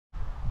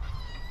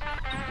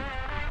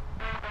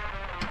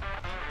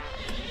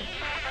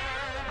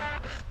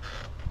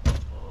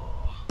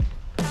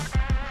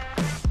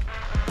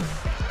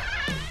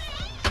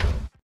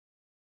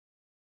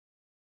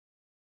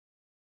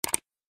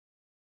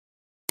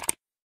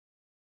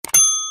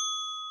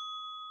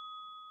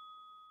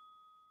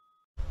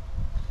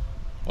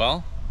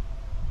Well,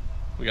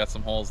 we got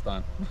some holes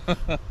done.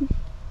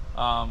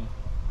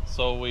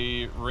 So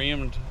we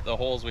reamed the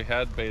holes we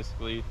had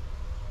basically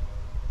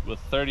with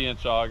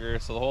 30-inch auger,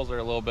 so the holes are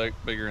a little bit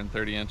bigger than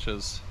 30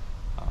 inches.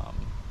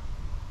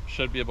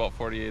 Should be about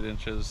 48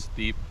 inches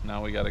deep.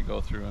 Now we got to go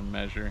through and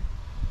measure,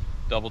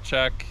 double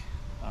check,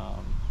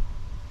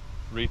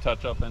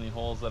 retouch up any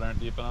holes that aren't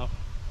deep enough.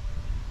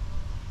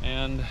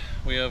 And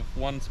we have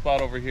one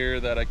spot over here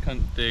that I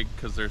couldn't dig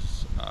because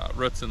there's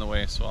roots in the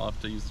way, so I'll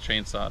have to use the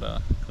chainsaw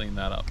to clean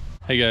that up.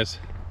 Hey guys,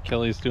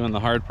 Kelly's doing the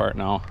hard part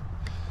now.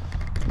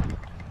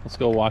 Let's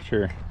go watch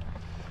her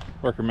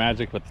work her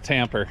magic with the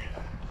tamper.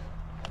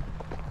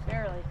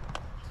 Barely.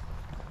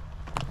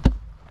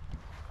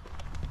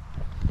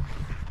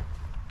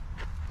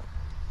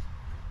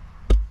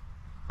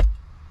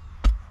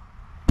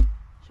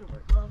 Should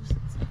wear gloves.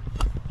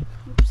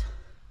 Oops.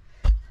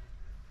 A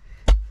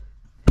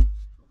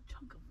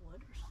chunk of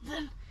wood or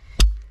something.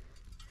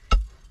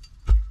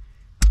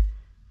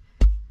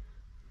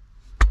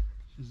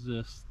 She's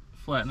just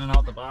flattening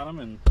out the bottom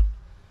and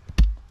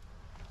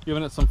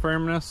giving it some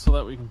firmness so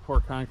that we can pour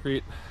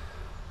concrete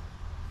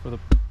for the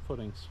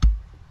footings.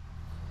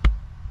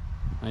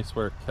 Nice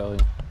work, Kelly.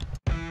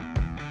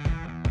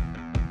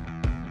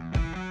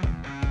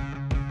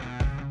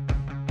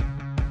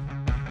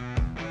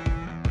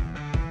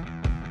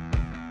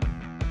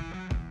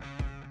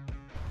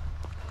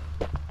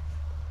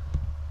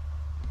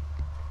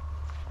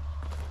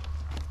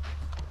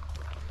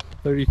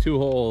 "32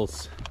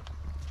 holes.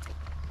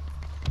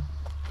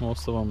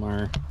 Most of them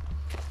are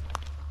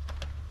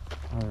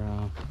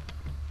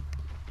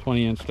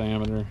 20-inch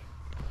diameter.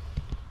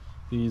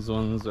 These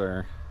ones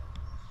are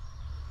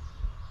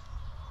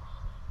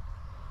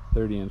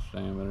 30-inch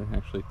diameter,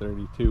 actually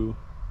 32.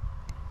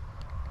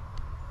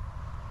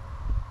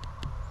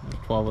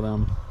 There's 12 of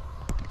them.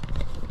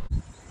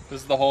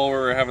 This is the hole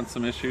where we're having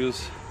some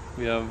issues.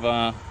 We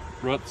have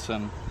roots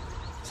and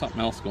something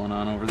else going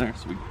on over there,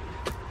 so we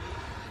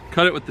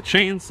cut it with the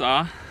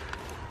chainsaw.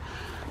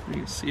 We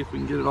can see if we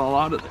can get it all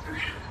out of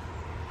there.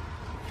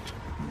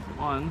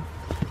 One.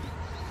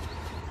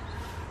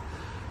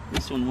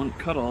 This one wouldn't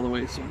cut all the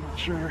way, so I'm not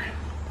sure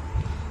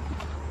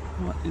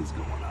what is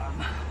going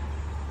on.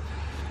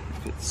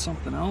 If it's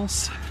something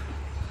else.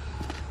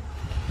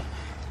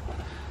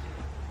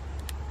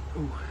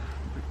 Oh,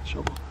 break the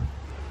shovel.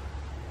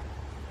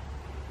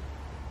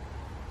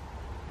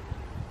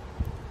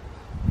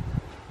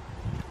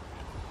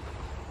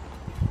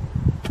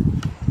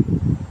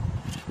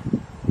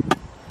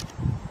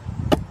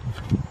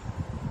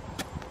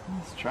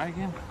 Let's try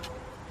again.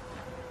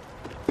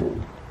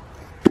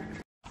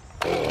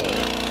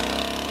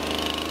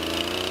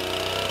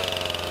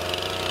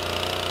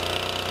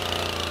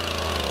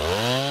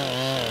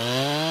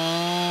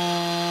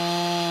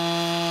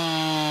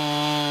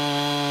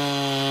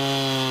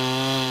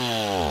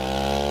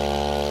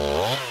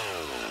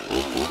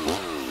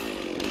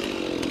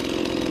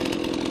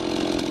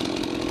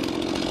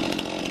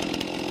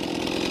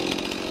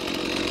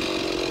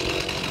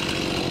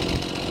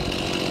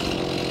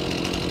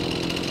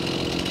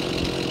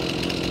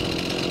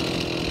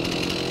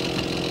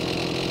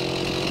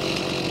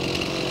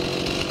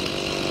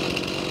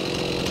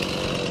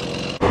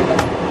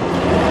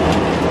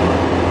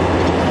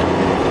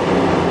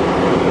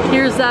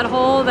 Here's that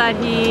hole that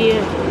he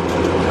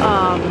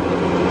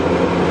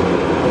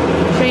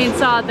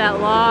chainsawed that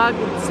log.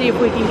 Let's see if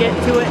we can get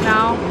to it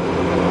now.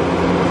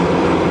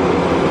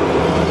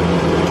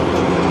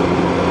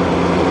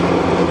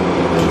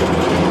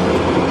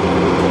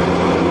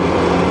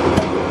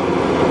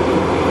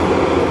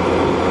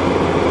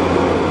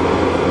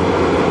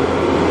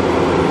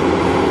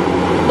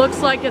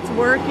 Looks like it's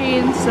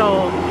working,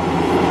 so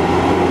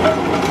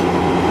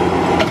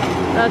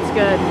that's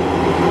good.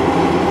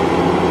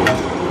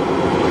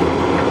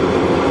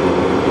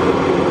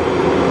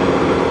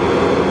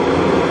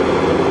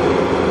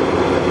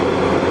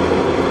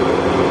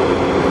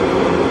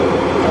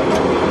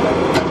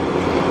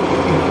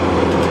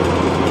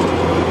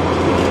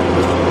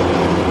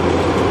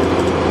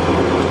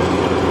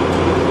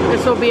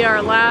 This will be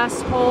our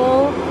last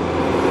hole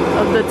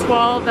of the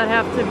 12 that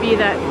have to be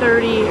that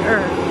 30,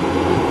 or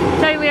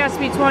technically has to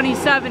be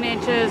 27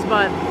 inches,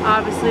 but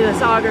obviously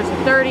this auger's a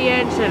 30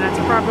 inch and it's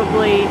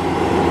probably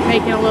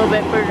making a little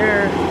bit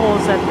bigger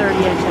holes at 30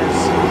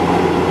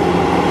 inches.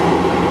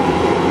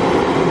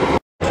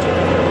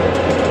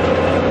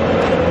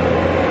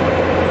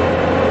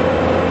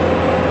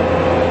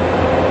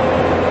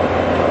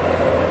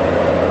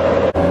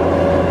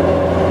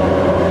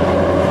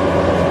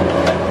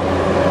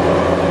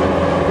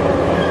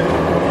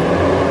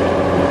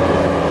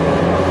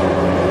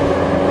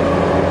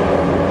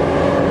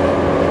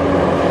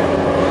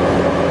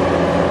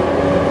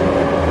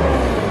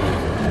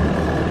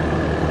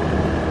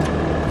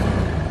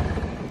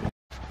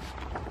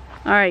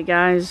 Alright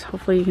guys,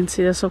 hopefully you can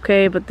see this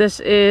okay, but this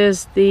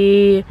is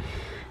the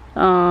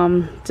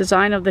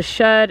design of the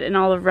shed, and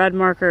all the red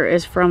marker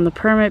is from the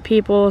permit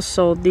people.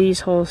 So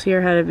these holes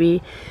here had to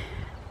be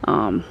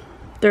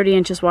 30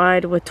 inches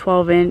wide with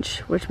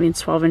 12-inch, which means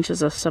 12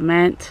 inches of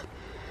cement.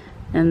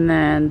 And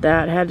then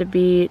that had to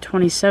be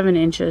 27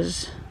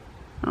 inches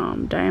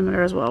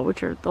diameter as well,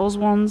 which are those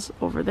ones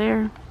over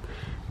there,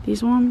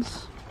 these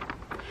ones.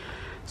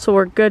 So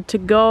we're good to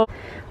go.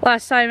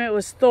 Last time it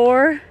was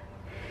Thor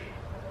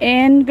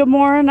and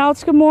Gamora, now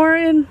it's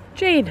Gamora and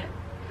Jade.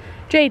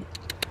 Jade.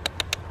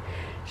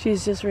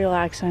 She's just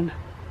relaxing.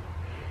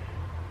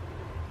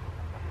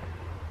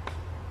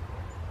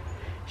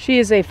 She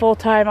is a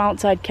full-time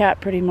outside cat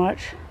pretty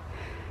much.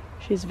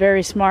 She's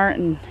very smart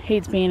and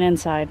hates being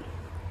inside.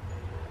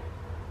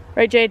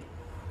 Right, Jade?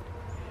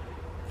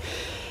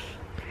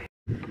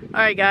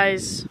 Alright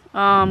guys,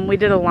 we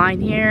did a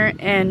line here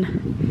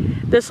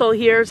and this hole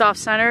here is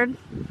off-centered.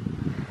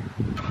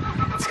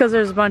 It's because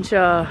there's a bunch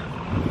of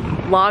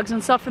logs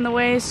and stuff in the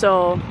way,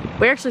 so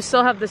we actually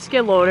still have the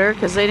skid loader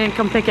because they didn't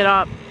come pick it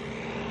up.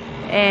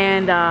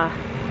 And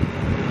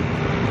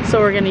so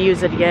we're gonna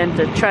use it again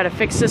to try to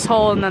fix this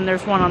hole, and then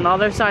there's one on the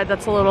other side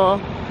that's a little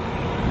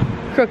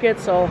crooked,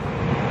 so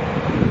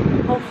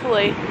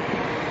hopefully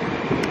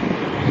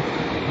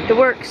it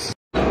works.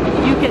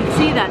 You can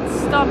see that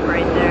stump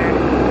right there.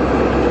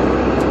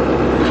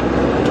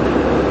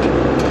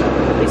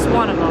 At least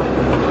one of them.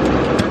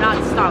 They're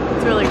not stump,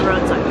 it's really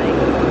roots, I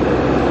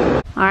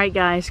think. Alright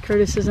guys,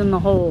 Curtis is in the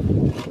hole.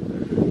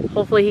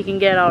 Hopefully he can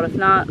get out. If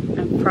not,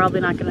 I'm probably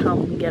not gonna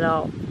help him get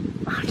out.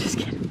 I'm just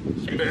kidding.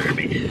 Bury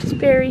me. Just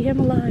bury him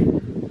alive.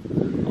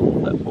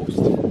 Oh, that post.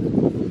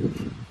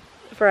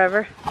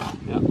 Forever?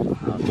 Yeah.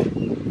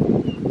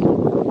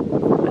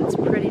 That's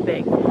pretty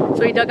big.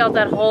 So he dug out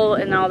that hole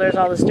and now there's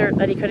all this dirt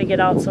that he couldn't get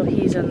out, so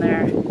he's in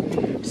there.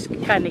 Just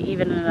kind of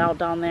evening it out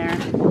down there.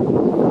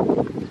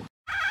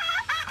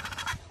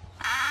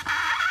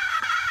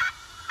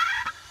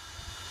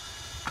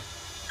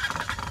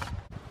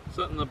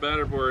 Setting the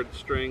batterboard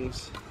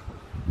strings.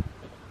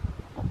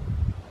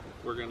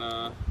 We're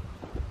gonna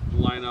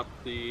line up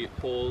the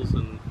holes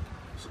and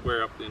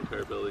square up the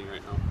entire building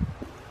right now.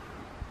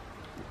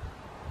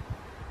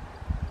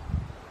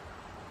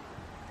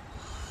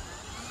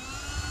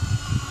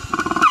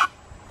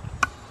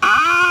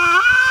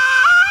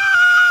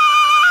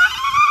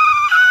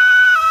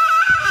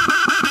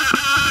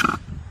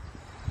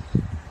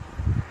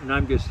 And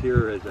I'm just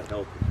here as a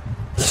helper.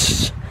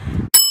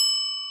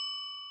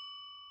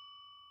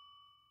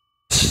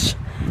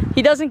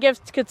 He doesn't give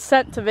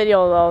consent to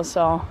video though,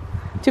 so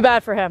too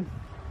bad for him.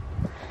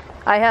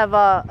 I have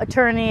a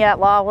attorney at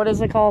law. What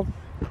is it called?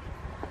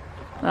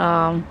 You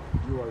are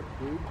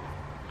free?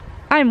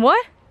 I'm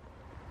what?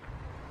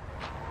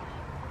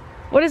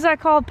 What is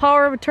that called?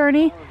 Power of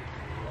attorney?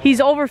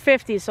 He's over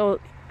 50, so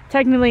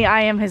technically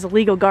I am his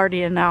legal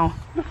guardian now.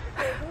 Who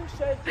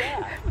said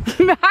that?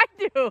 I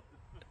do.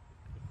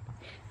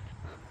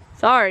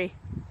 Sorry.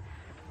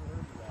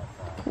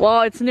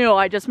 Well, it's new.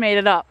 I just made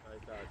it up.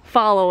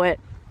 Follow it.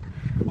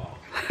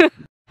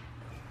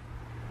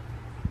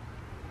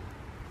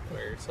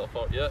 Wear yourself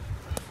out yet?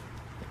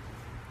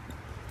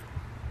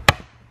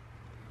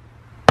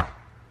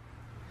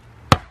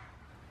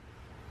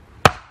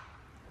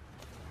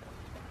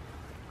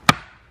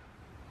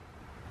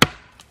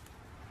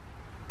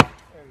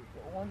 There you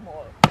go, one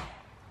more.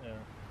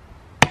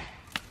 Yeah.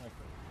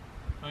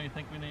 Don't you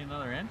think we need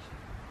another inch?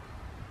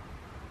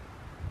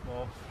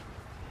 Well,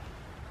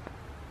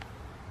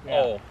 yeah.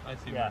 Oh, I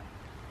see. Yeah.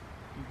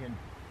 You can,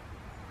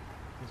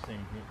 this ain't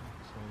hitting,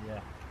 so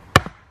yeah.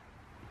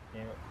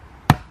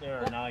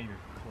 There, now you're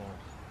close.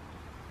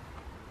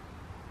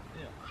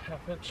 Yeah,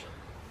 half inch.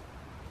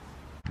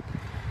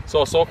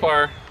 So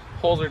far,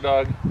 holes are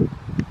dug.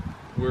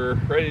 We're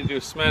ready to do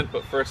cement,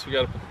 but first we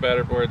got to put the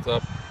batter boards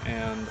up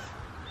and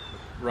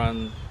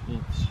run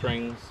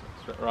strings,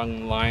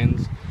 run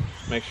lines,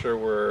 make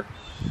sure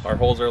our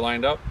holes are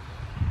lined up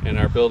and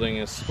our building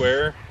is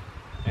square.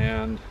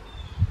 And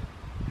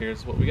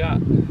here's what we got.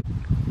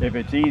 If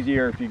it's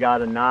easier, if you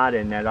got a knot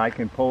in that, I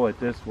can pull it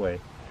this way.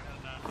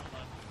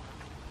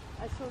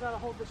 I still gotta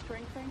hold the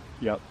string thing?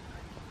 Yep.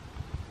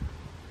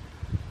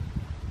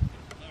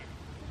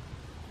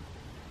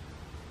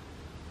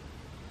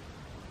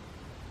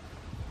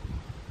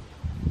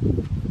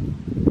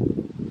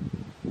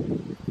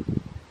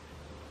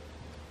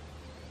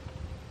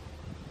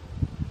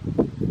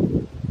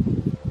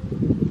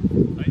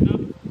 Tighten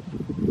up?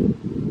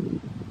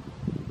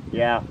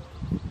 Yeah.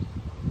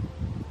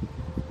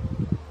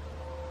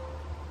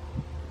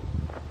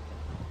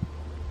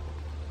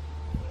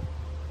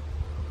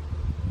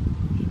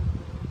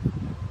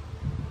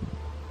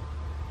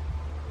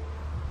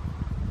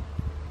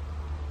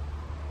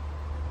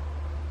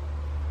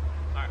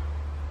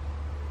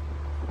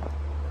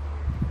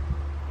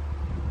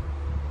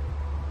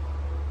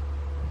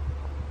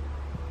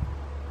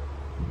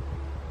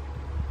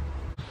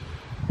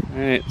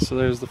 Alright, so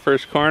there's the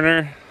first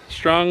corner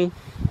strung,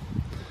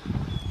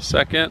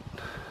 second,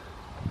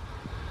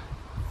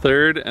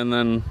 third, and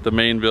then the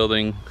main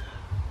building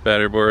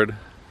batterboard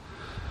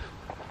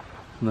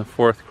in the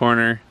fourth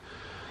corner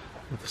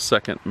with the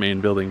second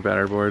main building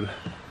batterboard.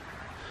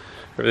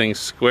 Everything's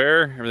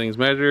square, everything's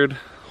measured,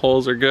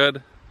 holes are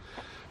good.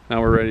 Now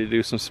we're ready to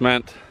do some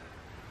cement.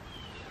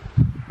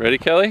 Ready,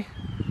 Kelly?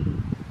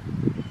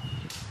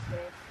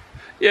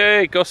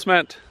 Yay, go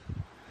cement.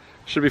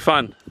 Should be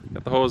fun.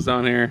 Got the hose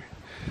down here,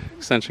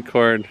 extension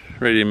cord,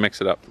 ready to mix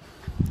it up.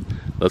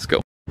 Let's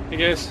go. Hey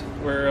guys,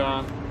 we're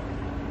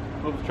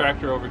move the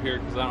tractor over here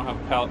because I don't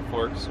have a pallet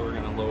fork, so we're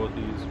gonna load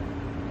these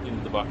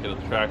into the bucket of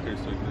the tractor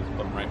so we can just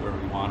put them right where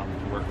we want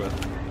them to work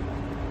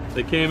with.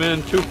 They came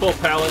in 2 full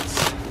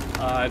pallets.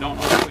 I don't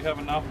know if we have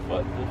enough,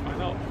 but we'll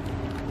find out.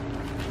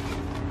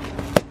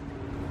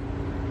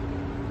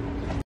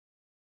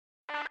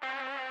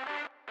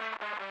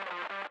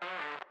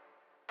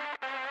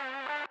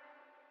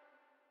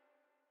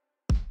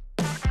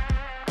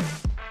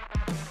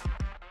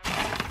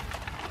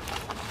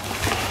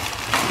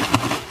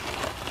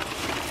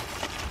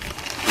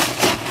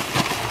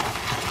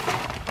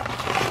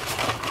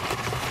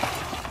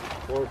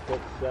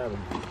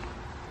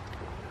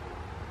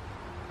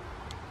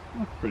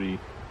 That's pretty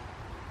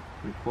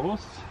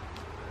close.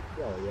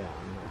 Oh yeah.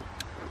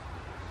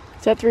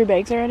 Is that 3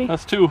 bags already?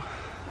 That's 2.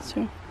 That's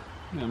 2. I'm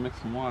gonna mix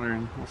some water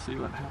and we'll see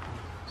what happens.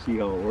 See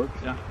how it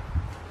works? Yeah.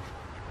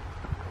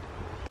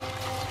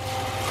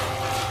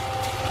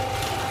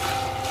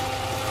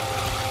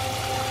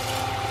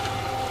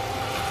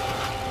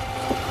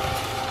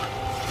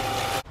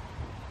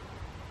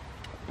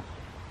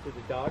 Did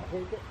the dog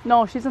take it?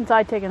 No, she's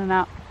inside taking a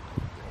nap.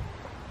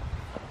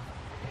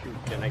 Shoot,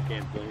 then I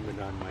can't blame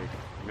it on my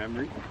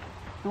memory.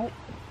 Nope.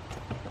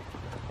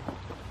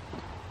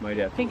 Might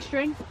have. Pink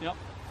string? Yep.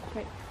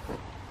 Okay.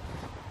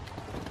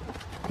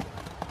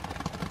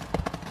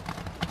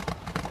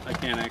 I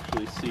can't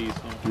actually see,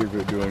 so You're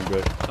good, doing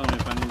good. tell me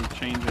if I need to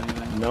change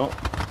anything. No.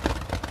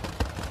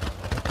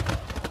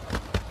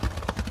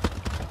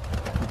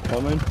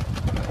 Coming.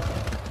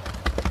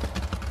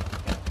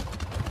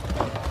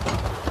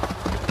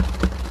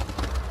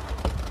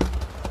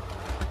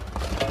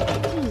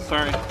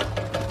 Sorry.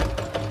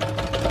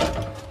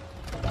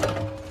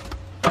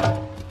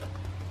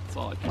 That's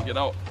all I can get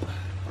out.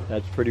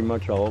 That's pretty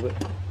much all of it.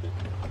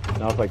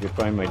 Now if I could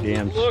find my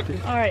damn Look.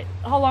 stick. All right.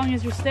 How long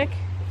is your stick?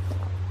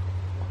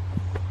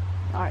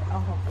 All right. I'll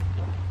help.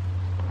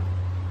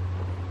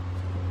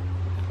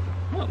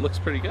 Well, it looks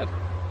pretty good.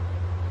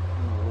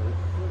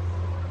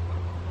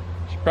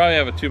 Should probably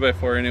have a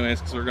 2x4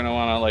 anyways, because we're gonna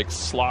want to like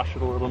slosh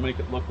it a little, make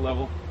it look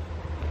level.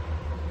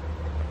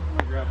 I'm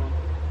gonna grab one.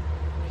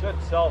 Should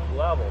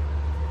self-level.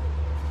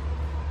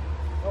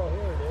 Oh,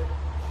 here it is.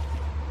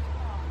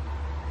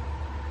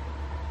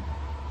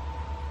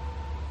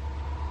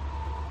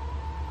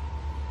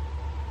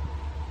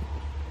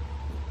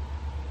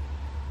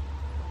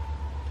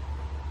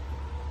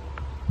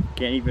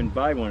 Can't even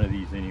buy one of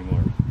these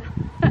anymore.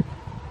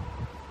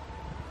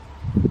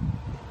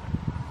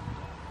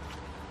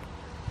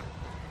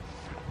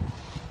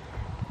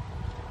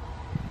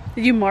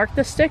 Did you mark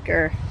the stick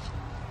or?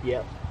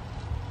 Yep.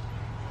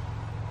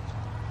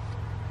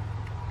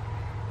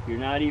 You're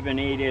not even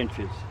 8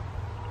 inches.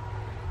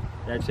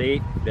 That's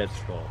 8, that's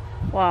 12.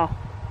 Wow.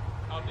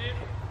 How deep?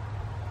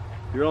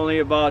 You're only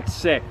about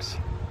 6.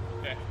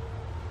 Okay.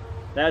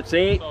 That's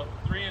 8. So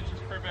 3 inches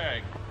per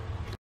bag.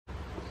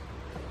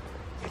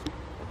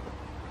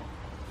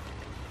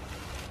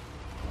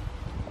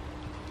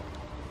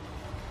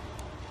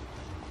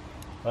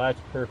 Well,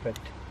 that's perfect.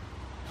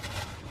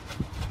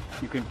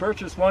 You can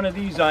purchase one of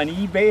these on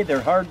eBay.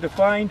 They're hard to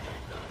find,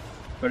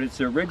 but it's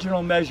the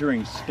original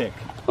measuring stick.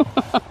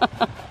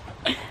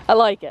 I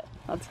like it.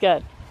 That's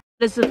good.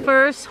 This is the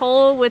first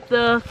hole with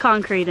the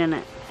concrete in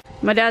it.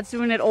 My dad's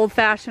doing it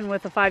old-fashioned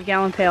with a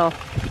 5-gallon pail.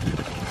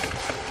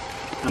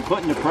 I'm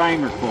putting the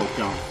primer coat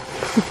down.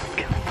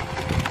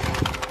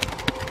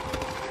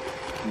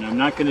 And I'm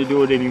not going to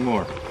do it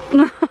anymore.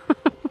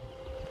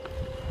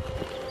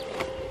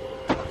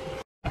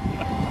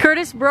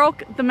 Curtis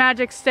broke the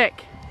magic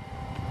stick.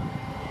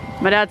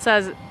 My dad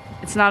says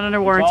it's not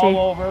under warranty. It's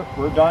all over.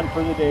 We're done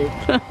for the day.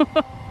 Time to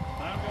go home.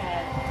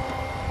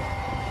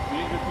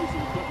 Major piece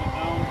of equipment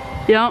down.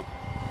 Yep.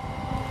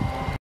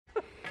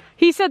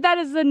 He said that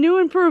is the new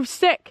improved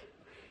stick.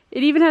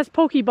 It even has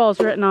Pokeballs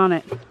written on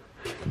it.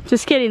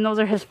 Just kidding, those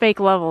are his fake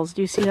levels.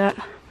 Do you see that?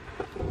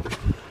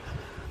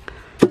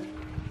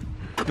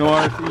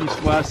 North,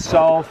 east, west,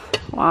 south.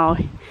 Wow,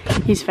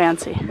 he's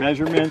fancy.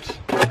 Measurements.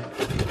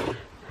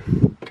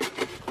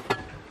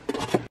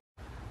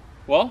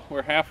 Well,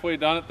 we're halfway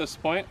done at this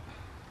point.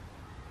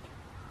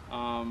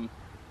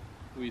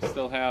 We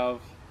still have,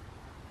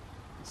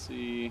 let's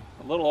see,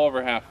 a little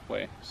over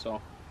halfway.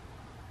 So,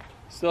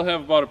 still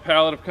have about a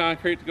pallet of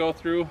concrete to go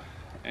through,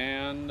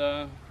 and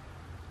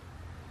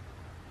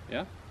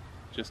yeah,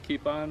 just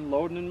keep on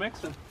loading and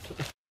mixing.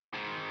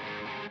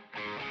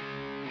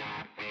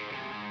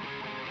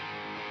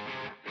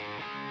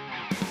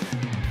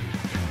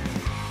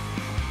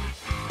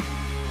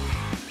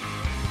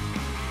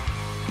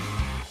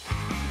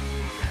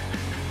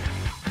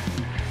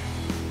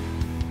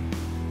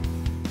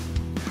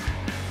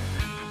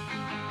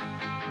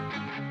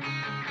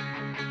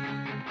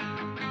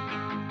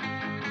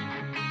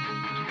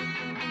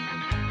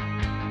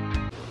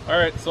 All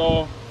right,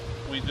 so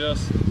we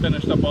just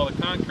finished up all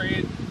the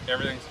concrete.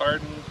 Everything's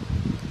hardened.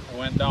 I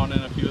went down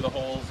in a few of the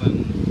holes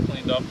and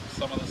cleaned up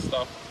some of the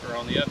stuff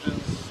around the edges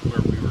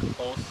where we were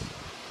close.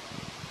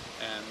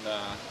 And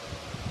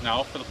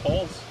now for the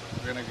poles.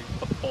 We're gonna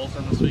put the poles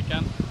in this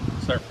weekend,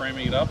 start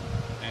framing it up,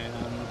 and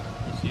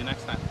we'll see you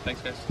next time.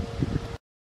 Thanks, guys.